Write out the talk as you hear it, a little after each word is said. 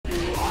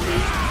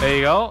There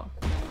you go.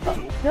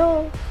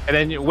 No. And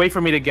then you wait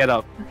for me to get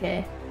up.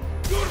 Okay.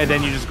 And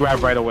then you just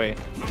grab right away.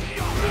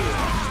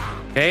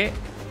 Okay.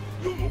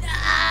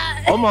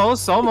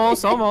 Almost. Don't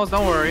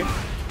worry.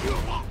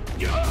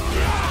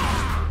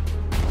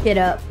 Get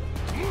up.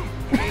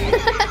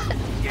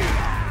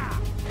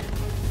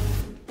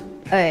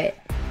 Alright.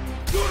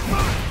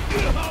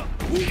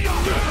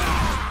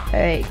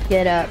 Alright,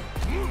 get up.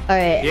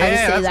 Alright, Yeah, I'll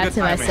just say that that's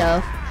to good timing.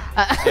 myself.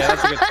 Yeah,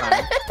 that's a good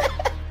time.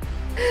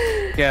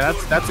 Yeah,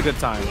 that's a good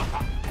time.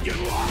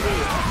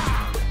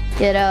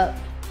 Get up.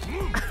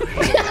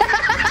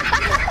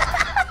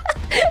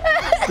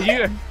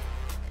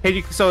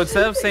 So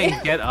instead of saying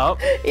get up,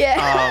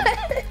 Yeah.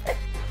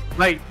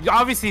 like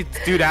obviously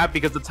do that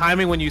because the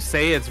timing when you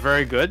say it's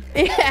very good.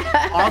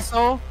 Yeah.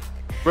 Also,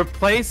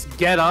 replace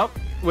get up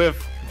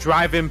with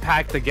drive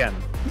impact again.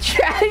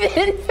 Drive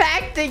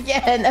impact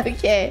again.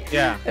 Okay.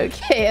 Yeah.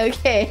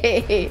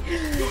 Okay.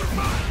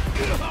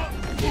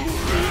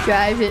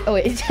 Drive it. Oh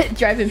wait,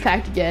 drive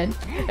impact again.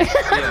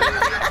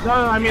 Yeah. No,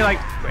 I mean like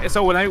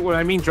so when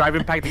I mean drive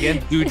impact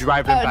again, do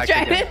drive impact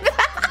drive again. impact.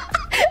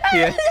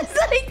 Yeah. It's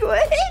like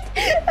what?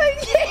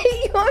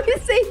 Okay, you want me to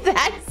say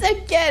that to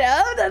get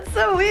up? That's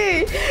so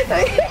weird.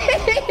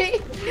 Okay.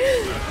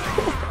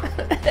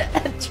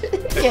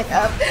 Get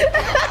up.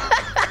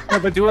 No,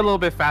 but do it a little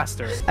bit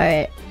faster. All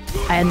right,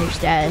 I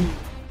understand.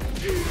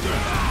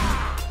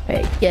 All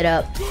right, get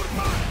up.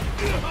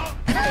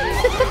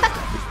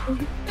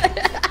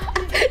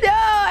 No,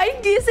 I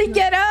didn't say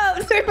get up.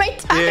 Where's my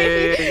time?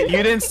 Yeah,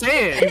 you didn't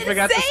say it. You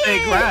forgot to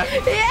say grab.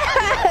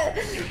 Yeah.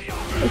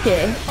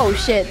 Okay. Oh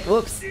shit.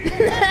 Whoops.